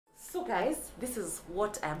guys, this is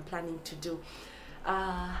what I'm planning to do.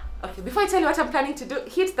 Okay, before I tell you what I'm planning to do,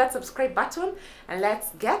 hit that subscribe button and let's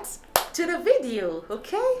get to the video,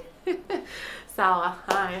 okay? Sawa,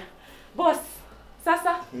 hi. Boss,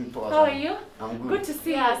 Sasa, how are you? I'm good to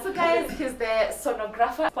see you. So guys, he's the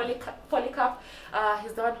sonographer, Polycarp.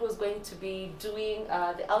 He's the one who's going to be doing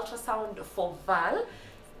the ultrasound for Val.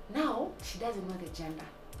 Now, she doesn't know the gender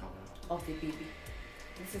of the baby.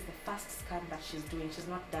 This is the first scan that she's doing. She's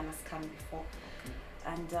not done a scan before.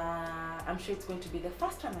 And I'm sure it's going to be the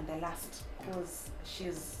first one and the last because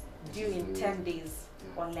she's due in 10 days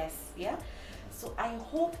or less, yeah? So I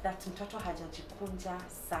hope that mtoto hajajikunja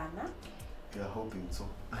sana. You're hoping so.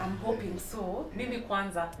 I'm hoping so. Mimi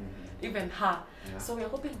kwanza, even her. Yeah. So we're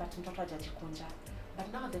hoping that mtoto hajajikunja.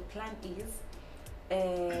 But now the plan is,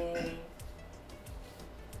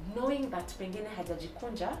 knowing that pengine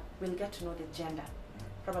hajajikunja, we'll get to know the gender.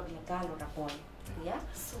 Probably a girl or a boy. Yeah?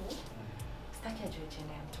 So, staki ajue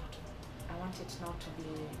gender ya mtoto. I want it now to be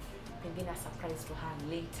pengine a surprise to her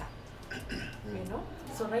later. You know?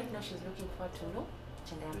 So right now she's looking forward to know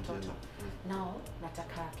gender ya mtoto. Now,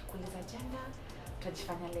 nataka tukuuliza gender,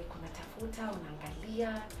 tutajifanya like unatafuta,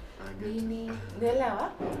 unaangalia, nini,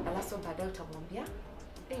 unaelewa? Alafu baadaye utamwambia,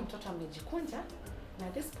 mtoto amejikunja. Na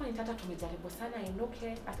at this point hata tumejaribu sana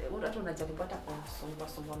inuke, hata unajaribu hata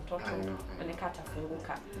kumsumbua mtoto, oneka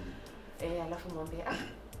atafunguka. Alafu mwambie,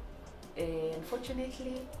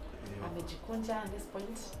 unfortunately, amejikunja at this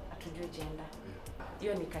point, hatujui gender.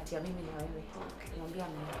 Hiyo ni kati ya mimi na wewe. Mwambie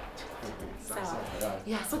amejikunja. So,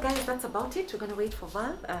 yeah, so guys, that's about it. We're going to wait for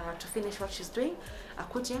Val to finish what she's doing.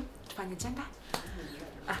 Akuje, tufanye gender,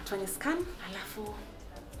 tufanye scan, alafu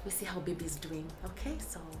we see how baby is doing. Okay,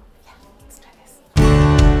 so yeah, let's try this.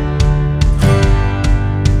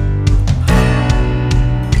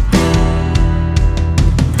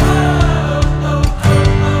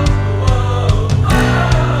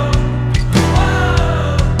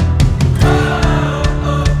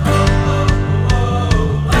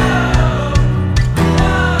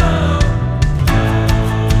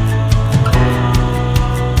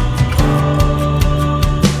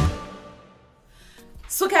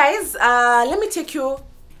 So guys, let me take you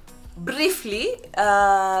briefly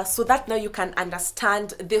so that now you can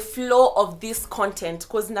understand the flow of this content,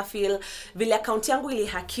 because na feel vile account yangu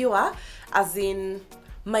ilihakiwa, as in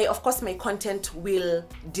of course my content will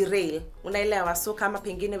derail, unaelewa? So kama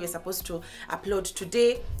pengine we're supposed to upload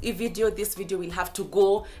today this video will have to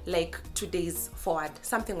go like 2 days forward,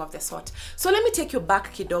 something of the sort. So let me take you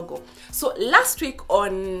back kidogo. So last week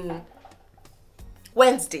on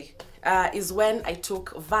Wednesday is when I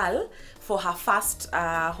took Val for her first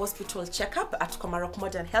hospital checkup at Komarok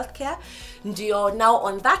Modern Healthcare. Ndio, now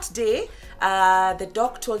on that day, the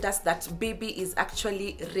doc told us that baby is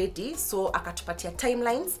actually ready. So akatupatia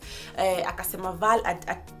timelines. Akasema Val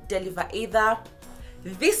at deliver either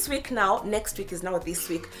this week now, next week is now this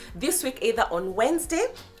week. This week either on Wednesday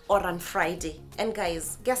or on Friday. And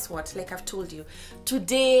guys, guess what? Like I've told you,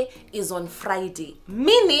 today is on Friday.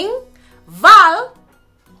 Meaning, Val,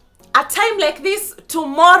 a time like this,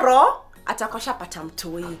 tomorrow, atakosha pata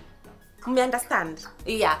mtoi. You understand?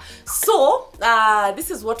 Yeah. So, this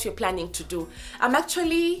is what we're planning to do. I'm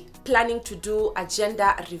actually planning to do a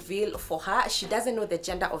gender reveal for her. She doesn't know the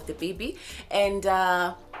gender of the baby. And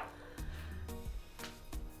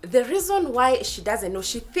the reason why she doesn't know,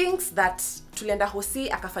 she thinks that tulienda hosi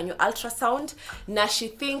akafanyo ultrasound, na she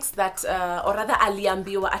thinks that or rather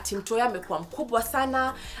aliambiwa ati mtoi amekuwa mkubwa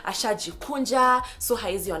sana, ashajikunja, so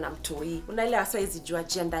haizi ona mtoi. Unaelewa, so haizi jua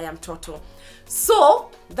gender ya mtoto. So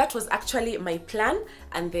that was actually my plan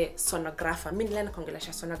and the sonographer. Mimi nilienda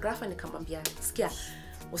kuongelesha sonographer, nikamwambia sikia,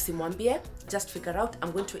 usimwambie, just figure out,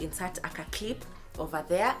 I'm going to insert a clip over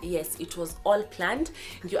there. Yes, it was all planned.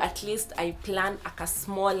 You at least I plan a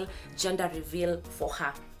small gender reveal for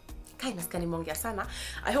her.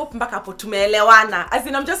 I hope mpaka hapo tumeelewana. As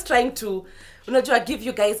in, I'm just trying to give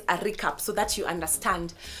you guys a recap so that you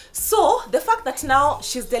understand. So the fact that now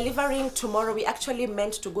she's delivering tomorrow, we actually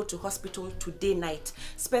meant to go to hospital today night,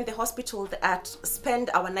 spend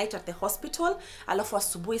our night at the hospital, alafu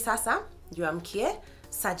asubuhi sasa ndio amkie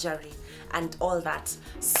surgery and all that.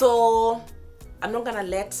 So I'm not gonna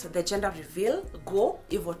let the gender reveal go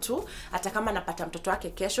hivyo tu. Hata kama napata mtoto wake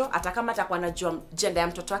kesho, hata kama atakuwa anajua gender ya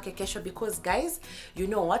mtoto wake kesho, because guys, you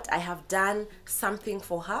know what? I have done something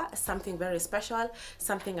for her, something very special,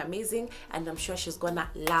 something amazing, and I'm sure she's gonna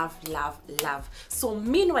love, love, love. So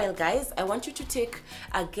meanwhile, guys, I want you to take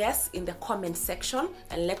a guess in the comment section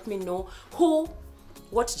and let me know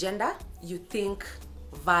what gender you think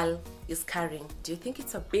Val is carrying. Do you think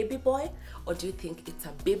it's a baby boy, or do you think it's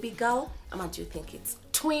a baby girl, or do you think it's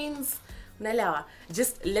twins, unaelewa?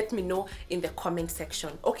 Just let me know in the comment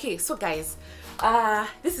section. Okay, so guys,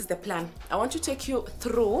 this is the plan. I want to take you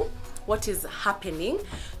through what is happening.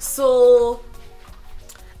 So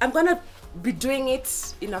I'm gonna be doing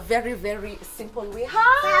it in a very, very simple way.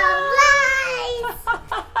 Hi!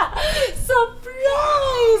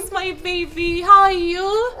 Surprise, my baby. How are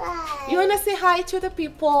you? Hi. You wanna say hi to the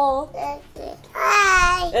people?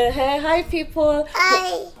 Hi. Hi, people.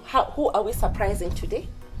 Hi. Who are we surprising today?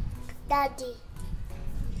 Daddy.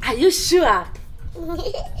 Are you sure?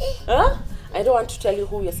 Huh? I don't want to tell you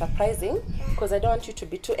who you're surprising because I don't want you to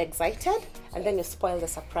be too excited and then you spoil the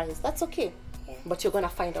surprise. That's okay. But you're gonna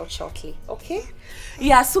find out shortly, okay?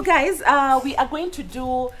 Yeah, so guys, we are going to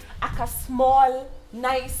do a small,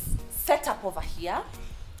 nice setup over here,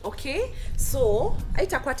 okay? So,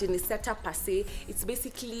 itakuwa tini setup per se. It's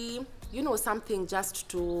basically, you know, something just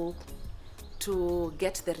to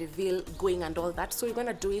get the reveal going and all that. So you're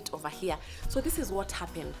gonna do it over here. So this is what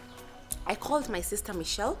happened. I called my sister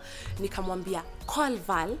Michelle, nikamwambia call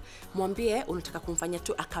Val, mwambie unataka kumfanya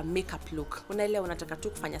tu aka makeup look. Unaelewa, unataka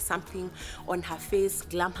tu kufanya something on her face,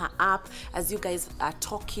 glam her up as you guys are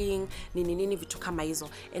talking, nini vitu kama hizo.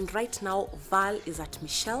 And right now Val is at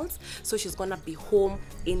Michelle's, so she's gonna be home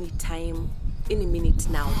anytime, any minute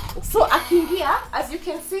now. Okay. So akiingia, as you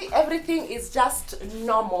can see, everything is just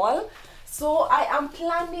normal. So I am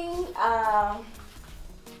planning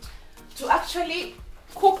to actually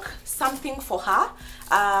cook something for her,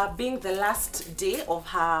 being the last day of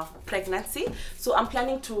her pregnancy. So I'm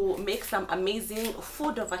planning to make some amazing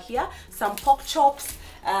food over here, some pork chops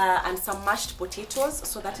and some mashed potatoes.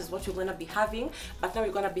 So that is what we're gonna be having, but now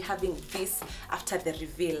we're gonna be having this after the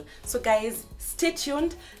reveal. So guys, stay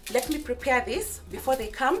tuned. Let me prepare this before they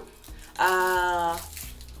come.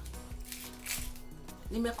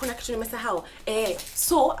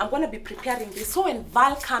 So I'm gonna be preparing this. So when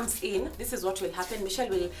Val comes in, this is what will happen. Michelle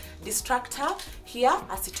will distract her here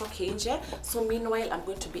as she talk nje. So meanwhile, I'm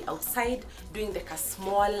going to be outside doing like a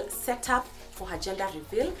small setup for her gender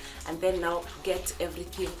reveal, and then now get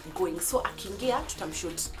everything going. So akiingia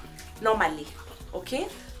tutamshoot normally, okay?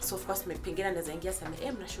 So of course pengine anaweza ingia sema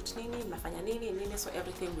mna shoot nini, mnafanya nini, so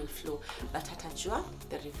everything will flow. But hatajua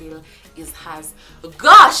the reveal is hers.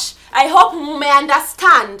 Gosh, I hope you may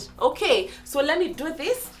understand. Okay, so let me do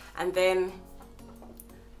this and then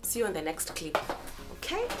see you on the next clip.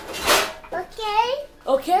 Okay? Okay.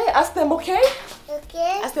 Okay, ask them okay?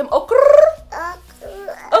 Okay. Ask them okr.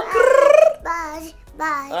 Okr. Bye.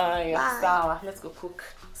 Bye. Yeah, sawa. Let's go cook.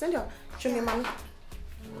 Send your chuni mommy.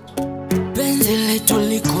 Penzi letu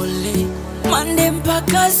likole Monday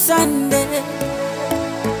mpaka Sunday,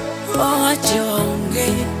 wache waonge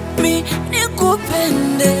mi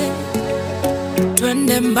nikupende,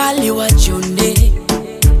 twende mbali wachonde,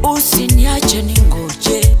 usiniache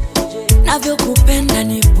ningoje, navyokupenda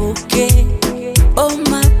nipuke. Oh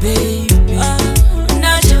my baby,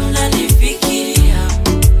 naja unanifikiria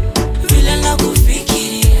vile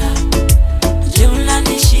nakufikiria, je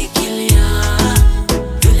unanishikilia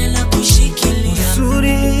vile nakushikilia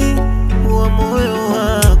uzuri wa moyo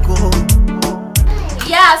wako.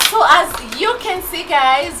 Yeah, so as you can see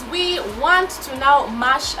guys, we want to now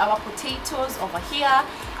mash our potatoes over here.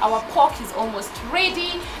 Our pork is almost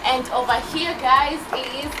ready, and over here guys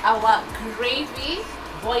is our gravy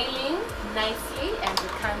boiling nicely, and we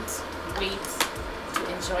can't wait to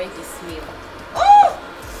enjoy this meal. Oh!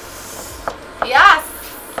 Yes,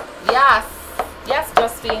 yes, yes,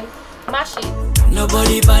 Josephine, mash it.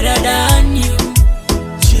 Nobody better than you.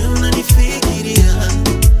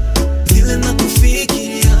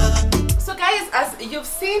 So guys, as you've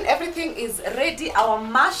seen, everything is ready. Our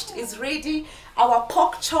mashed is ready, our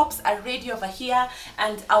pork chops are ready over here,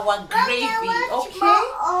 and our gravy. Okay,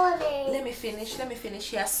 let me finish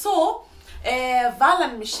here. So Val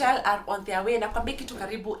and Michelle are on their way. Nakwambia kitu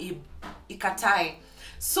karibu ikatae.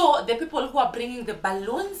 So the people who are bringing the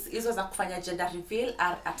balloons, hizo za kufanya gender reveal,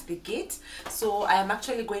 are at the gate. So I am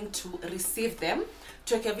actually going to receive them,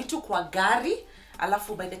 tuweke vitu kwa gari,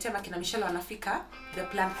 alafu by the time akina Michelle wanafika, the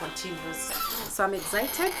plan continues. So I'm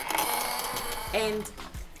excited and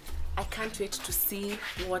I can't wait to see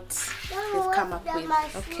what they've come up with.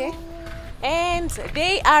 Okay, and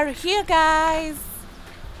they are here guys.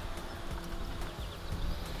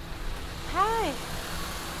 Hi.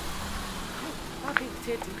 A big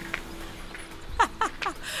teddy.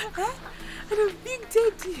 And a big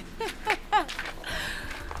teddy.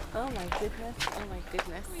 Oh my goodness, oh my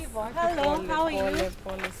goodness. Hello, how are you?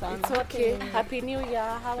 It's okay. Happy New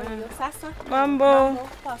Year. How are you? Sasa? Mambo.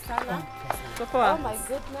 Poa sana. Poa. Oh my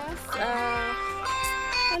goodness.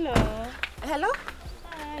 Hello. Hello?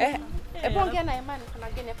 Hebu ongea na Imani,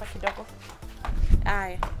 kuna geni hapa kidogo.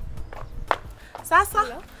 Aye. Sasa?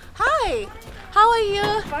 Hello. Hi. How are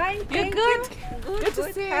you? Fine. You good? Good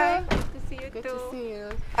to see you. Good to see you Good too. to see you.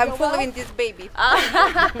 I'm following this baby on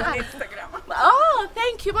Instagram. Oh,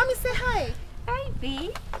 thank you. Mommy, say hi. Hi,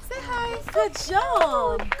 B. Say hi. Good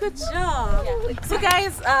job. Good job. Yeah. So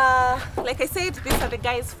guys, like I said, these are the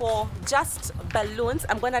guys for Just Balloons.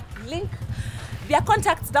 I'm gonna link their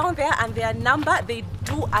contacts down there and their number. They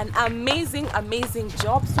do an amazing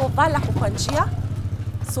job. So vala kwa njia.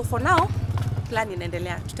 So for now, plan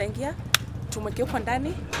inaendelea. Tutaingia, tumweke huko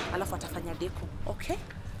ndani, alafu atafanya deco. Okay?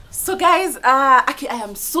 So guys, Aki, I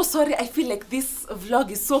am so sorry. I feel like this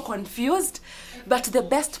vlog is so confused. But the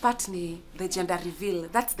best part ni the gender reveal.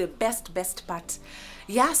 That's the best part.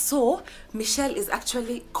 Yeah, so Michelle is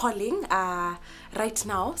actually calling right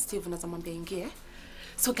now. Steve unazamwambia ingie.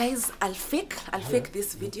 So guys, I'll fake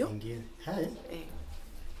this video. Hi.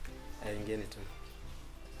 Ingieni tu.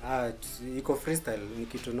 Iko freestyle, ni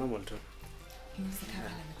kitu normal tu.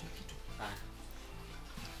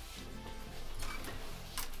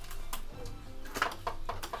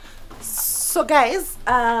 So guys,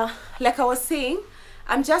 like I was saying,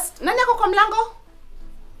 I'm just... Nani ako kwa mlango?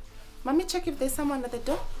 Mommy, check if there's someone at the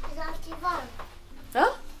door. Is that Ivan?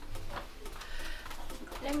 Huh?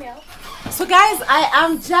 Let me help. So guys, I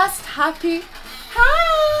am just happy.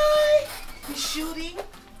 Hi! We're shooting.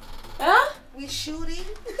 Huh? We're shooting.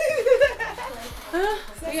 Huh?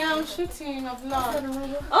 Yeah, I'm shooting a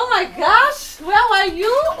vlog. Oh my gosh, where were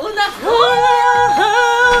you?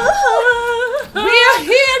 We are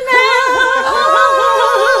here now.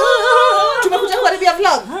 Tumekuja kuharibia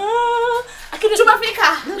vlog.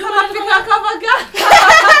 Tumefika kama gani?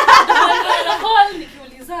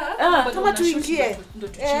 Kama tuingie.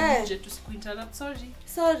 Tusikuinterrupt, sorry.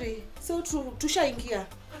 Sorry. So tushaingia.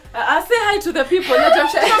 Say hi to the people.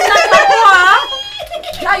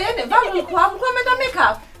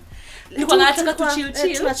 Makeup. Nilikuwa nataka tu chill.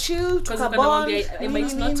 Tuna chill, Because tukabond. I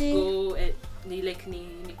might not go ni like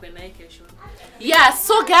ni kwenda kesho. Yeah,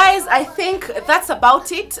 so guys, I think that's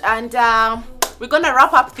about it, and we're gonna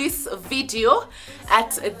wrap up this video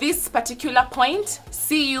at this particular point.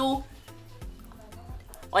 See you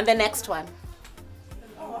on the next one.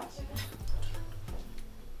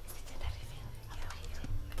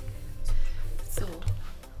 So,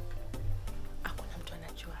 hakuna mtu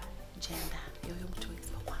anajua gender ya huyo mtu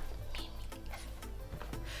isipokuwa mimi.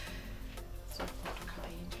 So, kama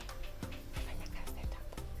nje, fanya kazi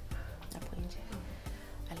setup. Hapo nje.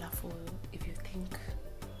 Alafu, if you think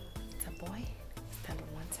it's a boy, stand on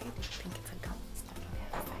one side. If you think it's a girl, stand on the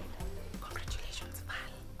other side. Congratulations,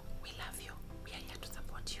 Val. We love you. We are here to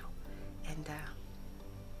support you. And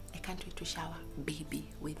I can't wait to shower baby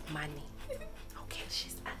with money. Okay,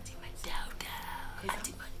 she's anti-Madauda.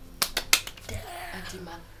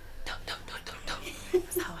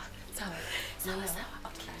 Sawa.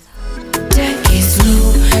 Okay. Take it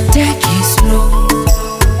slow, take it slow.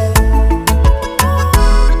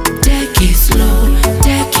 Take it slow,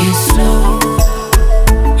 take it slow.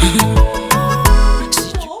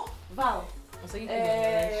 So, Val,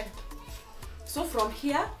 so from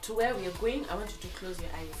here to where we are going, I want you to close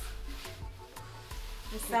your eyes.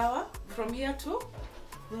 Sawa? From here to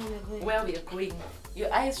where we are going.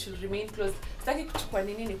 Your eyes should remain closed. Sitaki kuchukua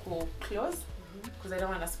nini ni ku close because I don't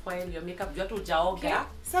want to spoil your makeup. Juu hata hujaoga.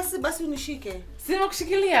 Sasa basi unishike. Sima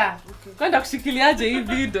kushikilia. Kwenda kushikiliaje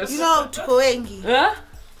hivi ndo. You know tuko wengi. Huh?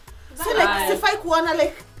 So like sifai kuona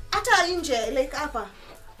like hata nje like hapa.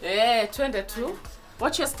 Twende tu.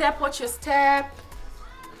 Watch your step, watch your step.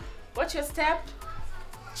 Watch your step.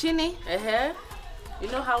 Chini. You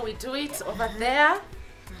know how we do it over there.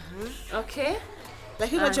 Okay.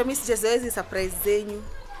 Lakini unajua mimi sijazoezi surprise zenyu.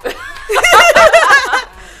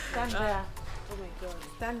 Stand there. Oh my god.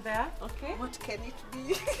 Stand there. Okay. What can it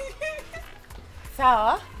be?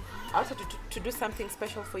 Sawa. I also to do something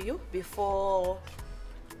special for you before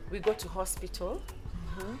we go to hospital.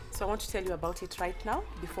 So I want to tell you about it right now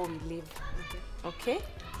before we leave. Okay?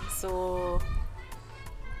 So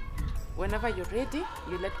whenever you're ready,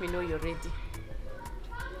 you let me know you're ready.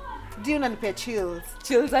 Do you unanipea chills?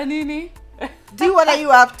 Chills are nini? Do what are you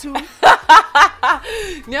up to?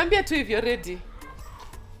 Niambia tu if you're ready.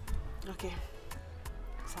 Okay.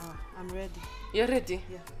 Sawa, I'm ready. You're ready?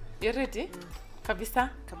 Yeah. You're ready? Kabisa?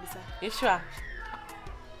 Kabisa. You sure?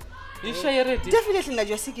 You sure you're ready? Definitely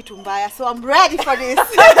najua si kitu mbaya, so I'm ready for this.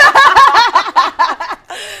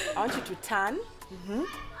 I want you to turn.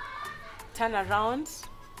 Turn around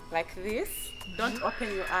like this. Don't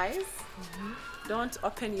open your eyes. Don't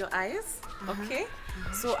open your eyes. Okay?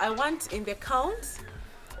 So I want in the count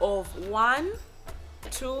of 1,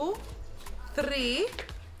 2, 3.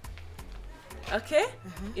 Okay?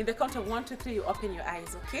 In the count of 1, 2, 3, you open your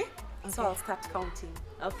eyes, okay? So I'll start counting,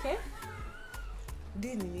 okay?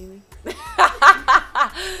 Dini nini?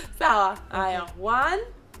 Sawa. Aya, 1,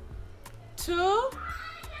 2.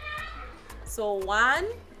 So 1,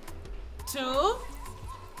 2,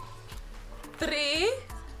 3.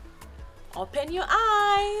 Open your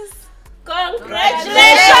eyes.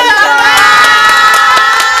 Congratulations!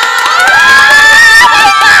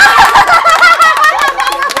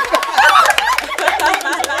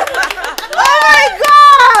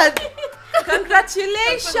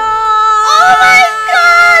 Oh my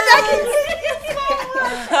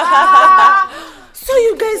God! So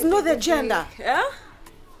you guys know the gender? Yeah?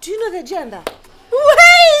 Do you know the gender?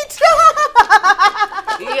 Wait!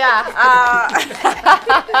 Yeah.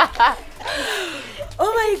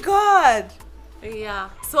 Oh my God! Yeah.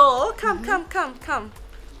 So come, come,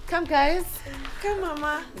 guys. Come,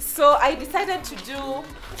 Mama. So I decided to do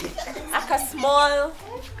like a small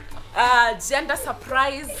gender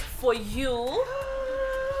surprise for you.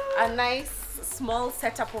 A nice small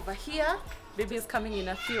setup over here. Baby is coming in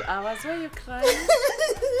a few hours. Why are you crying?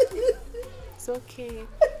 It's okay.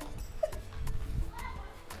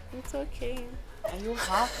 It's okay. Are you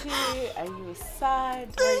happy? Are you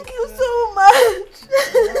sad? Thank you so much.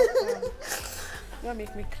 Don't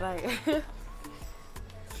make me cry.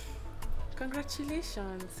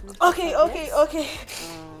 Congratulations. Okay.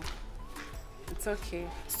 It's okay.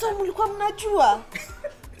 So mlikuwa mnajua?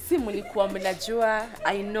 Si mulikuwa mnajua.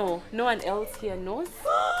 I know. No one else here knows.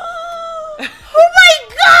 Oh my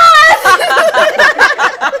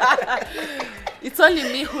God! It's only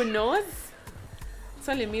me who knows. It's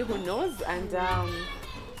only me who knows, and I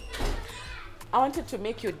wanted to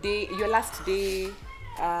make your last day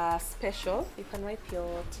special. You can wipe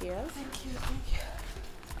your tears. Thank you.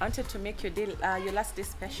 I wanted to make your last day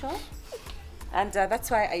special, and that's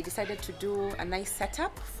why I decided to do a nice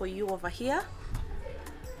setup for you over here,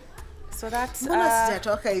 so that Mbona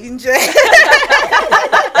sijatoka nje?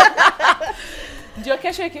 ndio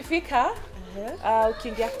kesho ikifika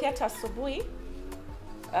ukiingia theater asubuhi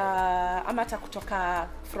ama hata kutoka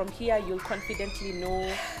from here you'll confidently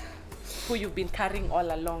know who you've been carrying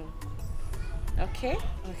all along. Okay?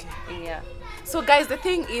 Yeah. So guys, the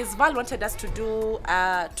thing is, Val wanted us to do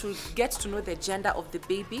to get to know the gender of the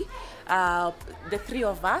baby. The 3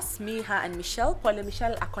 of us, me, her and Michelle. Pole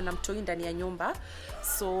Michelle akona mtoi ndani ya nyumba.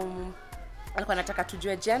 So alikuwa anataka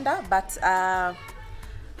tujue gender, but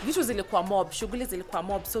vitu zilikuwa mob, shughuli zilikuwa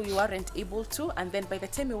mob, so we weren't able to. And then by the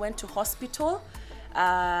time we went to hospital,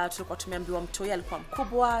 tulikuwa tumeambiwa mtoi alikuwa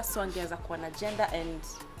mkubwa, so angeweza kuwa na gender, and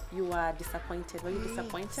you were disappointed. Were you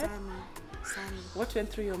disappointed? Sana. What went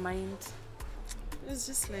through your mind? It was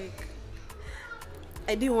just like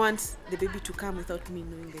I didn't want the baby to come without me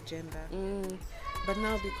knowing the gender. But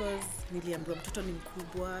now because niliambiwa mtoto ni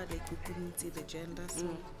mkubwa, like we couldn't see the gender, so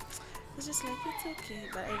it's just like it's okay,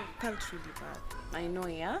 but I felt really bad. I know,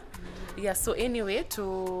 yeah. Yeah, so anyway,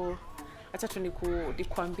 acha tu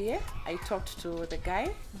nikuambie, I talked to the guy,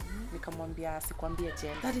 nikamwambia sikwambie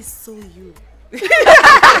gender. That is so you.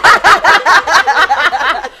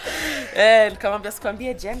 Nikamwambia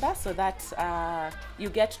sikwambie gender so that you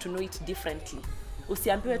get to know it differently.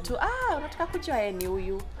 Usiambiwe tu unataka kujua ni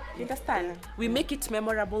huyu. You understand? Yeah. We make it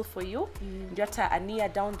memorable for you. Ndio hata a year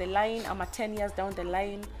down the line, ama 10 years down the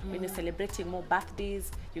line, when you're celebrating more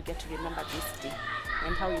birthdays, you get to remember this day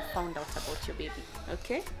and how you found out about your baby.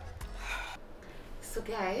 Okay? So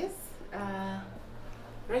guys,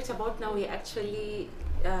 right about now we're actually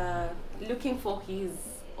looking for his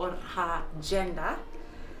or her gender,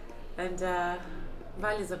 and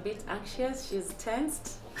Val is a bit anxious, she's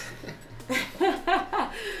tensed.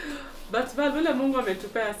 But Val, vile Mungu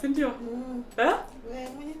ametupea, si ndio?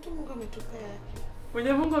 Mwenye tu Mungu ametupea.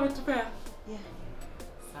 Mwenye Mungu ametupea? Yeah.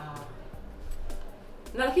 Sawa.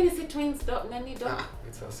 Na lakini si twins nani do?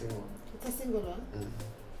 It's a single. It's a single one.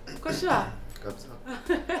 Kwa sure? Kabisa.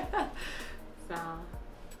 Sawa.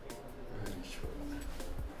 Very sure.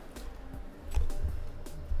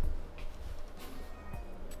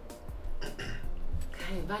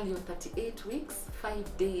 Val, you're 38 weeks,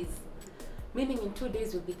 5 days. Meaning in 2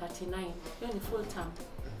 days you'll be 39. You're in full term.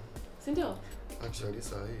 Sindio? Actually,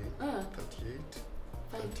 sahi 38.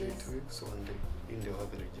 5 38 days. weeks, 1 day in the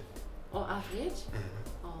average. Or average?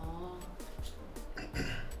 Oh.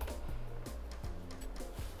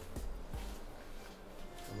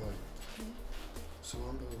 So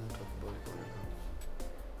wamba mtakubali kuonekana.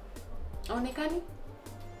 Onekani?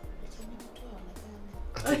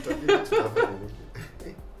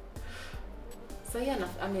 Sasa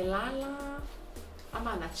amelala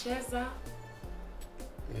ama anacheza?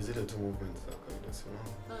 Ni zile tu movements za kawaida, si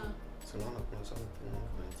unaona? Si unaona kuna some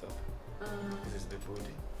movements hapa. This is the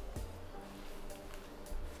body.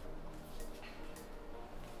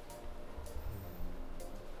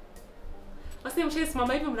 Basi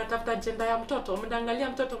mshasimama hivi mnatafuta agenda ya mtoto, mnaangalia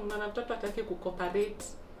mtoto, mnaona mtoto hataki kucooperate.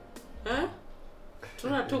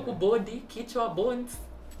 Tunaona tu ku body, kichwa, bones,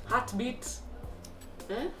 heartbeat.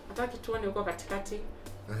 Hataki tuone uko katikati.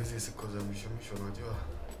 Na hizi siku za mwisho unajua.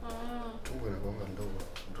 Tumbo inakuwa ndogo,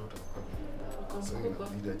 mtoto anakuwa. So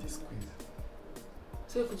inabidi ajisqueeze.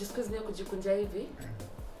 Sio kujisqueeze ni kujikunja hivi.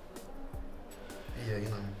 Hii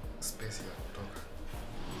haina space ya kutoka.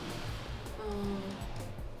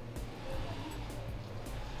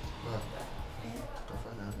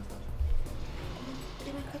 Tutafanya aje sasa?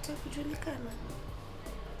 Imekata kujulikana.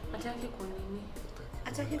 Hataki kwa nini?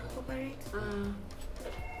 Hataki cooperate.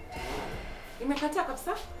 Imekataa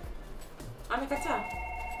kabisa? Amekataa?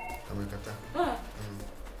 Amekataa.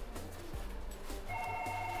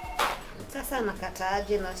 Sasa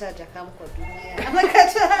anakataaje na hata hajakaa kwa dunia?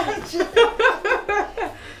 Anakataaje?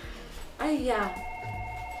 Aya.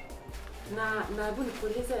 Na hebu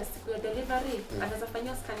nikuulize siku ya delivery anaweza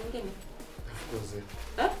fanyia scan nyingine? Of course.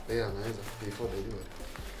 Yeah, anaweza before delivery.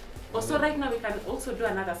 Also right now we can also do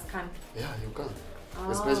another scan. Yeah, you can.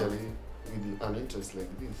 Especially with an interest like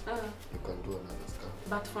this. You can do another scan.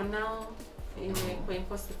 But for now it's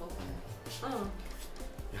impossible.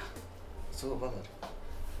 Yeah. So Bahati,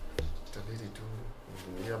 itabidi tu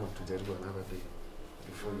ndio ama tujaribu another day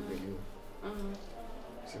before you deliver.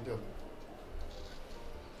 Sindio?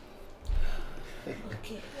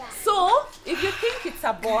 Okay. So, if you think it's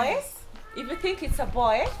a boy,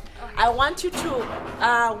 I want you to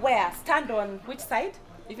stand on which side?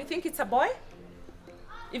 If you think it's a boy,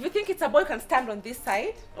 you can stand on this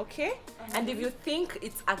side, okay? And if you think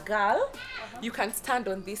it's a girl, you can stand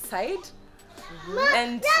on this side.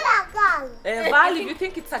 And Val, if you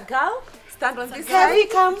think it's a girl, stand on this side. Here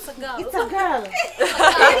comes. It's a girl.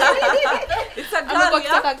 It's a girl.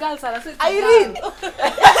 Yeah? Irene.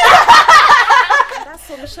 That's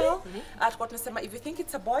so Michelle. At what Nasema, if you think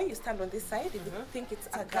it's a boy, you stand on this side. If you think it's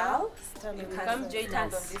a girl, you can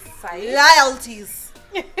stand on this side. Loyalties.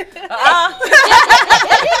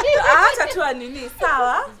 Tatua nini?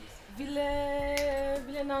 Sawa?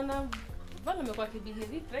 Vile naona Val amekuwa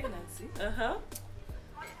kibehave pregnancy.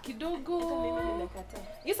 Kidogo.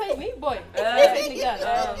 Yes, I mean boy. Ni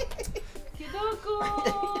girl. Kidogo.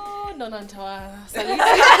 Naona nitawa saliti.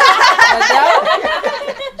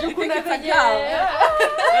 Jukuna it's a girl.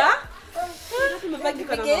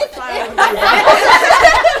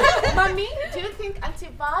 Mommy, do you think Auntie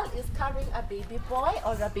Val is carrying a baby boy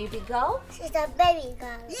or a baby girl? She's a baby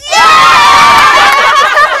girl.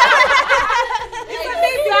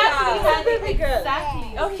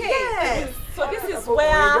 Exactly. Okay. Yes. So this is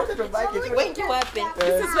where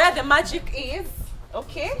the magic is.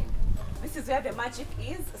 Okay. This is where the magic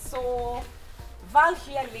is. So Val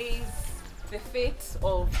here lays the fate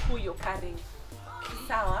of who you're carrying.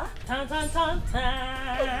 Sawa. Tan tan tan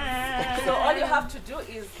tan. So all you have to do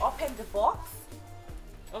is open the box.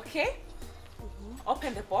 Okay?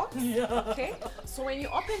 Open the box. Okay? So when you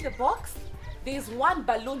open the box, there's one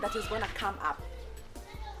balloon that is going to come up.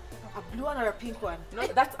 A blue one or a pink one? No,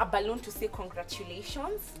 that's a balloon to say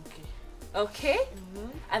congratulations. Okay?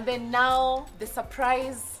 And then now the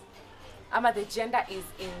surprise, the gender is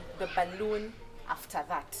in the balloon after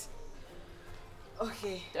that.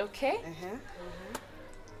 Okay. Okay?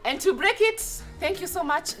 And to break it, thank you so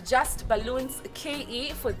much, Just Balloons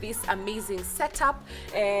KE, for this amazing setup,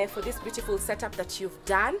 for this beautiful setup that you've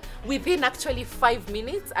done within actually 5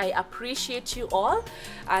 minutes. I appreciate you all,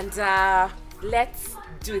 and let's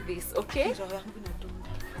do this, okay?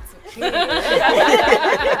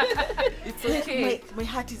 It's okay. My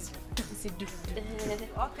heart is.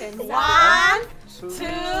 Okay. 1,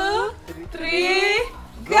 2, 3,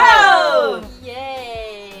 go!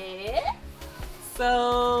 Yeah.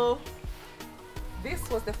 So this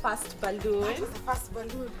was the first balloon. That was the first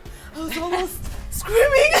balloon. I was almost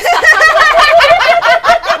screaming.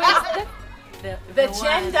 The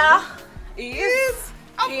gender is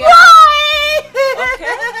a here. boy.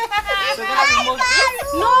 Okay. So we're gonna remove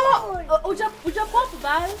this. No, uja pop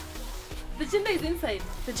Val. The gender is inside.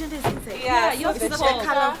 The gender is inside. Yeah, you have so to the pop. gender,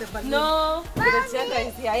 Color of the balloon. No. the gender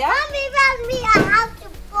is here. Yeah. Mommy, I have to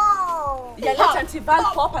fall. Yeah, let Auntie Val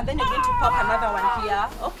pop, and then you're going to pop another one here.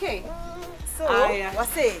 Okay. So, Aya.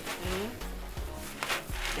 what's it?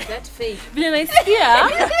 That fake. Vile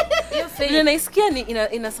naisikia ni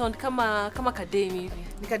ina sound kama kademi hivi.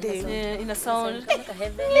 Nikadame. Ina sound Kama ka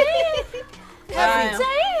heaven.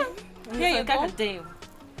 Here you go.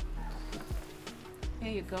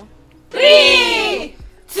 Here you go. 3,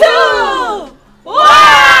 2, 1.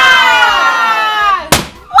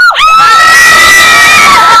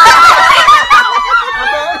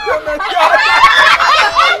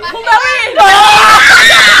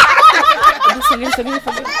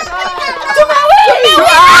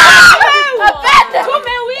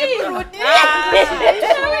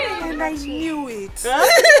 And I knew it.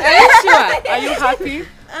 Are you sure? Are you happy?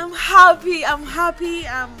 I'm happy,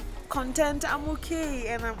 I'm content, I'm okay,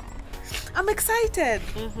 and I'm excited.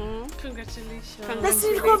 Congratulations. Na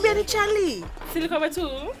silikwambia ni Charlie. Silicon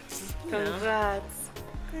too. Congrats.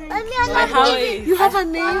 You have a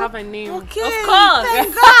name? I have a name. Okay. Of course.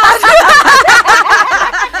 Thank God.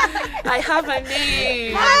 I have a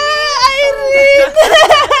name.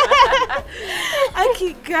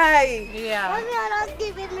 Aki guy. Yeah.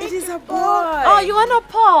 It is a boy. Oh, you want a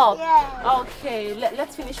pop? Yeah. Okay,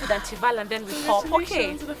 let's finish with Antival and then we pop.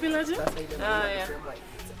 Okay. To the villager. Yeah.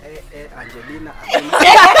 Angelina.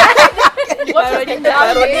 What's your name?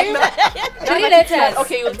 3 letters.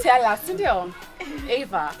 Okay, you'll tell us. Sindio?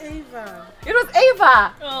 Ava. Ava. It was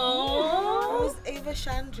Ava. It was Ava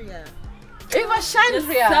Chandria. Ava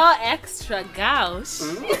Chandria. So extra gauche.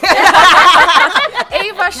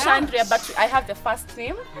 Ava Chandria, but I have the first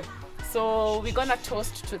name. So we're gonna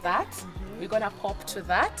toast to that. We're gonna pop to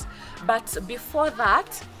that. But before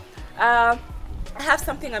that, I have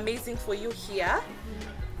something amazing for you here.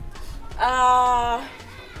 But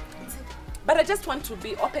I just want to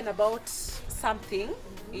be open about something.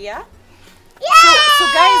 Yeah. So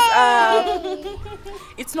guys,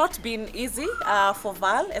 it's not been easy for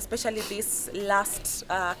Val, especially this last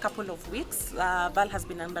couple of weeks. Val has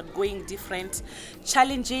been undergoing different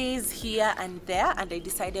challenges here and there, and I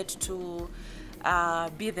decided to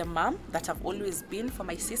be the mom that I've always been for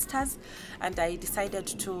my sisters, and I decided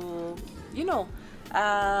to, you know,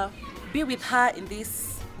 be with her in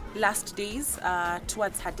these last days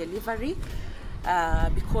towards her delivery.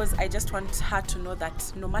 Because I just want her to know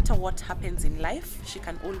that no matter what happens in life, she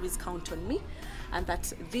can always count on me, and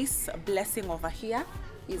that this blessing over here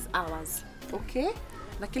is ours. Okay?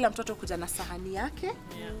 Na kila mtoto kuja na sahani yake,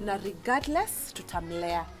 na regardless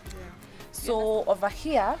tutamlea. So over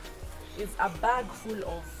here is a bag full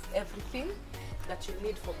of everything that you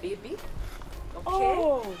need for baby. Okay?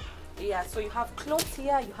 Oh. Yeah, so you have clothes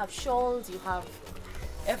here, you have shawls, you have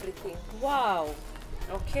everything. Wow.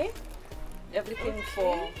 Okay? Everything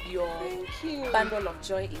for your bundle of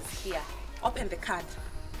joy is here. Open the card.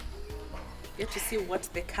 You have to see what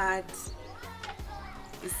the card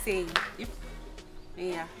is saying.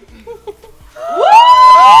 Yeah.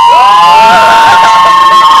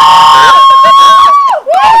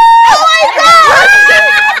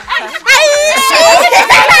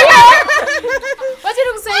 What did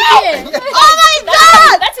you say again? Oh my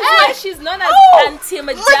God! That is why she's known as Auntie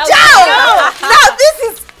Majao. Now this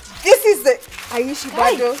is the Aishi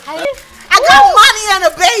Bado. I got money and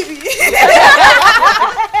a baby.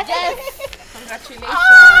 Yes. Congratulations.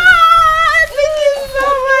 Thank you so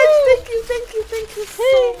much. Thank you so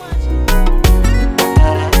much.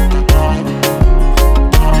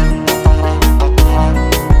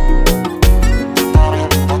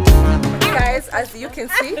 Guys, as you can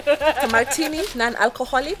see, the martini,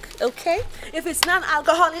 non-alcoholic, okay? If it's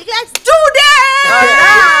non-alcoholic, let's do this.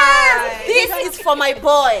 Alright. This is for my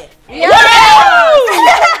boy. Yeah.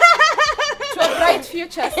 To a bright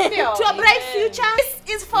future still. To a bright future. This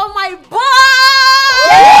is for my boy.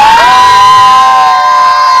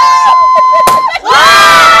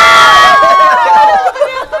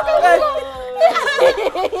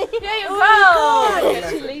 Here you go.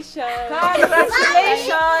 Congratulations.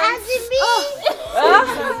 Congratulations. As in me.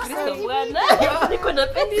 Kristo bwana. Niko na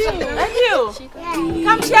peni. Thank you.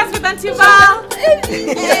 Come cheers with Auntie Val.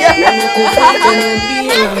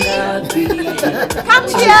 Come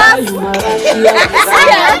cheers.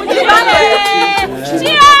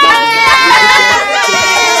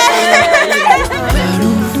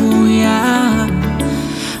 Harufu ya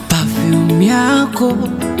perfume yako,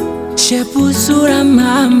 shepu sura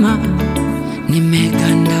mama,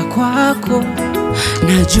 nimeganda kwako,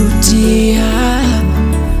 najutia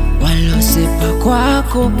walosepa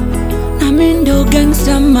kwako, nami ndo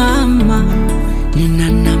gangsta mama, nina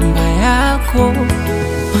namba yako.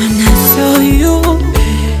 When I saw you,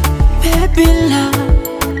 baby love,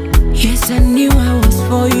 yes I knew I was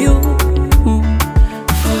for you.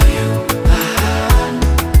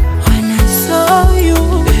 When I saw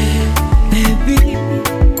you, baby,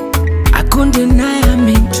 I couldn't deny I'm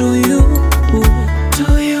into you.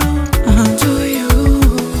 To you.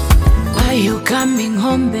 Why you coming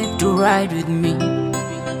home back to ride with me?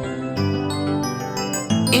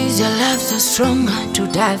 Is your love so strong hard to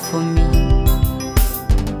die for me.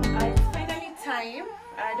 It's finally time.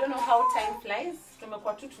 I don't know how time flies.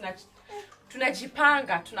 Tumekuwa tu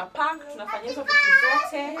tunajipanga, tunapack, tunafanya hizo vitu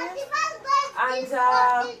zote. And I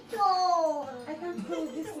can't go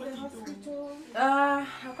this to the hospital.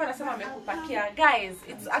 nakuwa nasema amekupakia. Guys,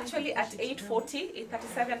 it's actually at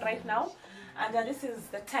 8:37 right now. And this is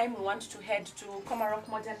the time we want to head to Komarok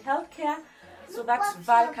Modern Healthcare so that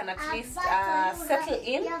Val can at least settle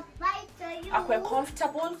in, akwe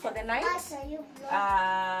comfortable for the night.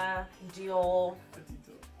 Ndio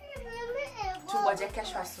tungoje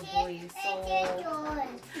kesho asubuhi. So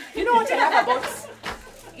you know what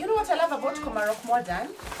I love about Komarok Modern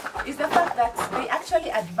is the fact that they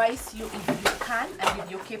actually advise you, if you can and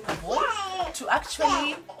if you're capable, to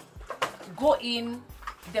actually go in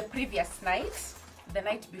the previous night, the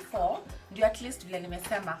night before, ndio at least vile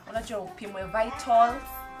nimesema unajua upimwe vitals.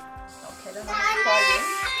 Okay, don't know who's calling.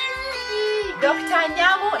 Dr.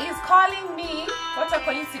 Nyamu is calling me. What a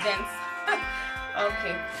coincidence.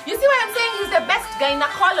 Okay, you see what I'm saying? He's the best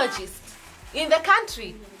gynecologist in the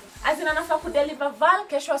country. As in anafaa kudeliver Val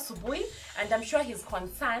kesho asubuhi, and I'm sure he's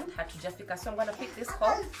concerned hatujafika, so I'm going to pick this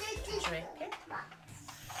call. Okay.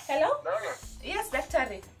 Hello? Yes,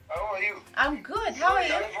 Daktari. How are you? I'm good. How are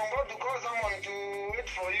you? I forgot to call someone to wait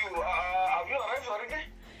for you. Have you arrived already?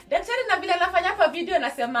 Daktari na vile nafanya hapa video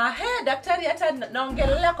nasema, "Hey, daktari hata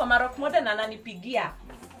naongelelea kwa Komarok Modern na ananipigia."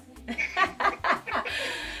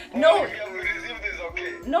 No. We received this,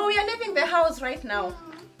 okay? No, we are leaving the house right now.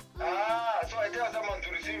 So I tell someone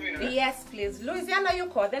to receive it. Yes, please. Louisiana, you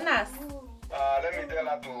call the nurse. Let me tell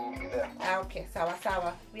her to be there. Okay,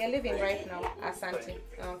 sawa. We are leaving right now. Asante.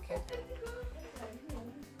 Okay.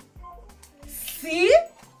 See?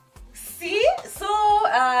 So,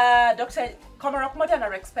 Dr. Komarok Modern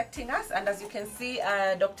are expecting us, and as you can see,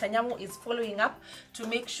 Dr. Nyamu is following up to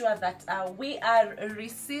make sure that we are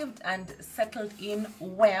received and settled in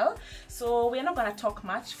well. So we're not going to talk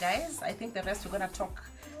much, guys. I think the rest we're going to talk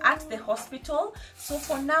at the hospital. So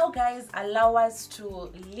for now, guys, allow us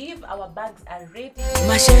to leave. Our bags are ready.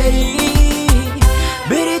 Masheri,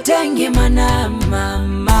 biritenge mana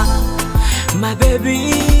mama, my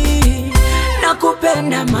baby,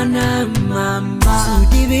 nakupenda mana mama.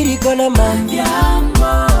 Sudi biri kona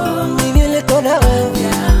mama, nivile kona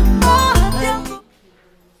mama.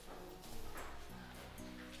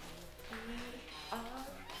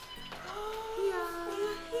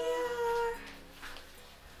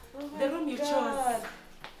 The room you chose.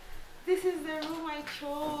 This is the room I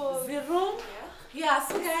chose. The room? Yeah,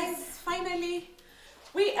 so guys, finally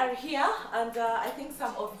we are here, and I think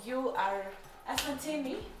some of you are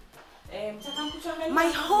asanteni. My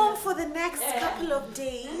home for the next couple of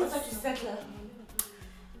days. What's to settle?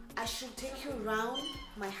 I should take you around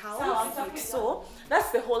my house. So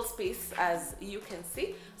that's the whole space, as you can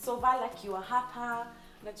see. So Val akiwa hapa,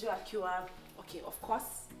 najua akiwa, okay, of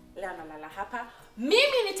course leo nalala hapa.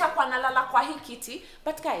 Mimi nitakuwa nalala kwa hii kiti,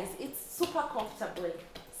 but guys, it's super comfortable.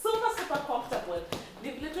 Super comfortable.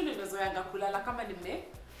 Ni vile tu nimezoeanga kulala kama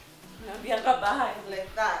naambianga Bahati Like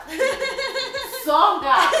that.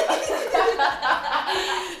 songa.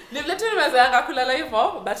 Ni vile tu nimezoeanga kulala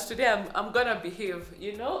hivyo, but today I'm gonna behave,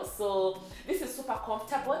 you know. So this is super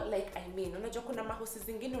comfortable. Like, I mean, unajua kuna mahosi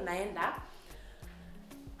zingine unaenda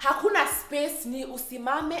hakuna space, ni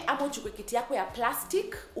usimame ama uchukue kiti yako ya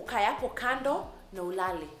plastic ukayapo kando na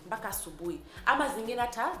ulale mpaka asubuhi, ama zingine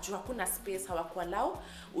hata juu hakuna space hawakuallow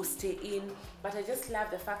stay in. But I just love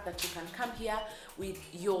the fact that you can come here with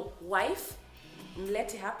your wife,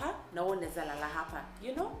 mlete hapa na wewe unaweza lala hapa,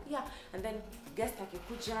 you know. Yeah, and then guest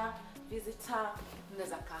akikuja, visitor,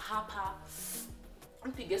 unaweza kaa hapa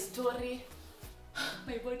mpige story.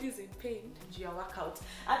 My body is in pain due to workout.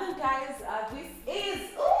 And then guys, this is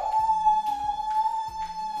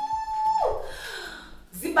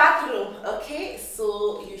the bathroom. Okay,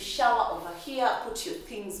 so you shower over here, put your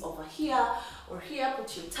things over here, or here,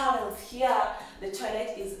 put your towels here. The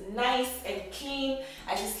toilet is nice and clean.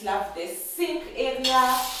 I just love the sink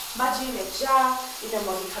area. Maji imejaa,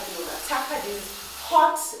 inamwagika vile unataka. It is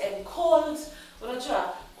hot and cold.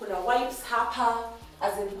 Unajua kuna wipes hapa,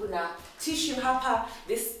 as in kuna tissue hapa.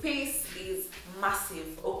 The space is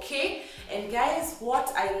massive, okay? And guys,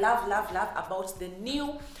 what I love about the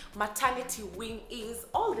new maternity wing is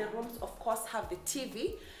all the rooms, of course, have the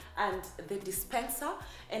TV and the dispenser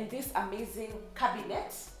and this amazing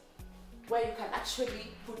cabinet where you can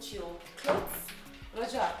actually put your clothes,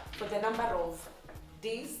 Roger, for the number of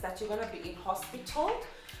days that you're gonna be in hospital.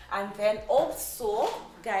 And then also,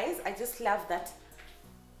 guys, I just love that.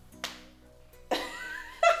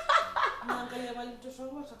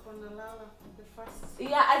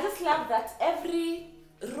 Yeah, I just love that every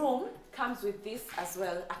room comes with this as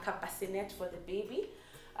well, a bassinet for the baby,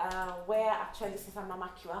 where actually sasa mama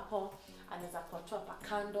kiwapo anaweza kuatoa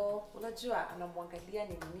pakando, unajua anamwangalia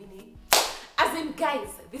ni nini. As in guys,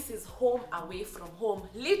 this is home away from home,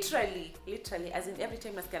 literally, as in every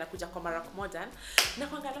time nasikia nakuja kwa Marac Modern na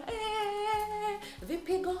kuangalia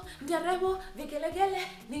vipigo, nderemo, vigelegele,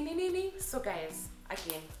 nini. So guys,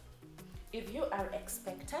 again, if you are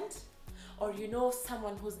expectant or you know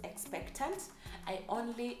someone who's expectant, I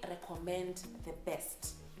only recommend the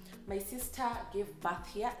best. My sister gave birth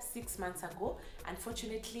here 6 months ago.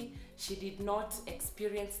 Unfortunately, she did not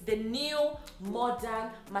experience the new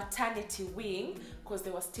modern maternity wing because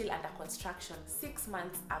they were still under construction 6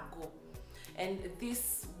 months ago. And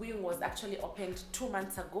this wing was actually opened 2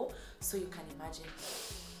 months ago, so you can imagine.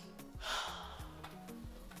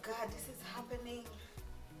 God, this is happening.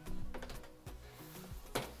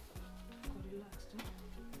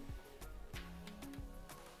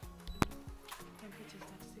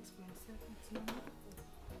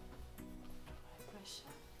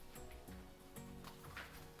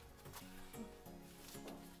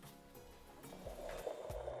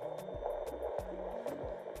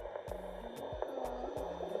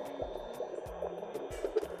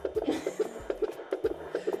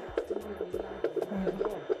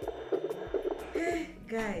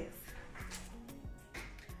 Guys,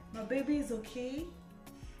 my baby is okay.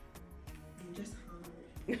 I'm just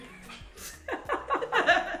hungry.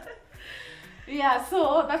 Yeah,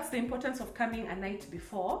 so that's the importance of coming a night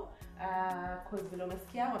before, because vile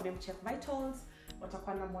umesikia wamemcheck vitals,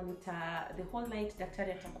 watakuwa na monitor the whole night,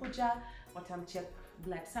 daktari atakuja, watamcheck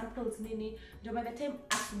blood samples nini, ndio by the time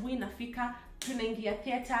asubuhi nafika tunaingia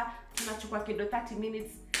theater, tunachukua kido 30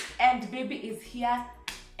 minutes and baby is here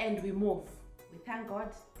and we move. We thank God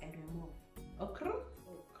and we move. Okay?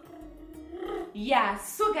 Yeah,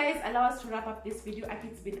 so guys, allow us to wrap up this video.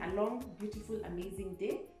 It's been a long, beautiful, amazing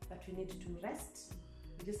day, but we need to rest.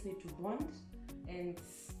 We just need to bond, and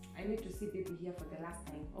I need to see baby here for the last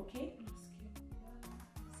time, okay?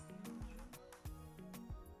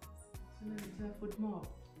 Food mob.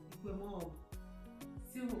 Mob.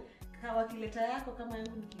 So, kawa kileta yako kama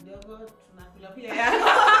yangu ni kidogo, tunakula pia yako.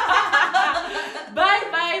 bye.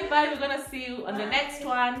 We're gonna see you on the next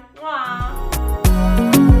one. Mwah.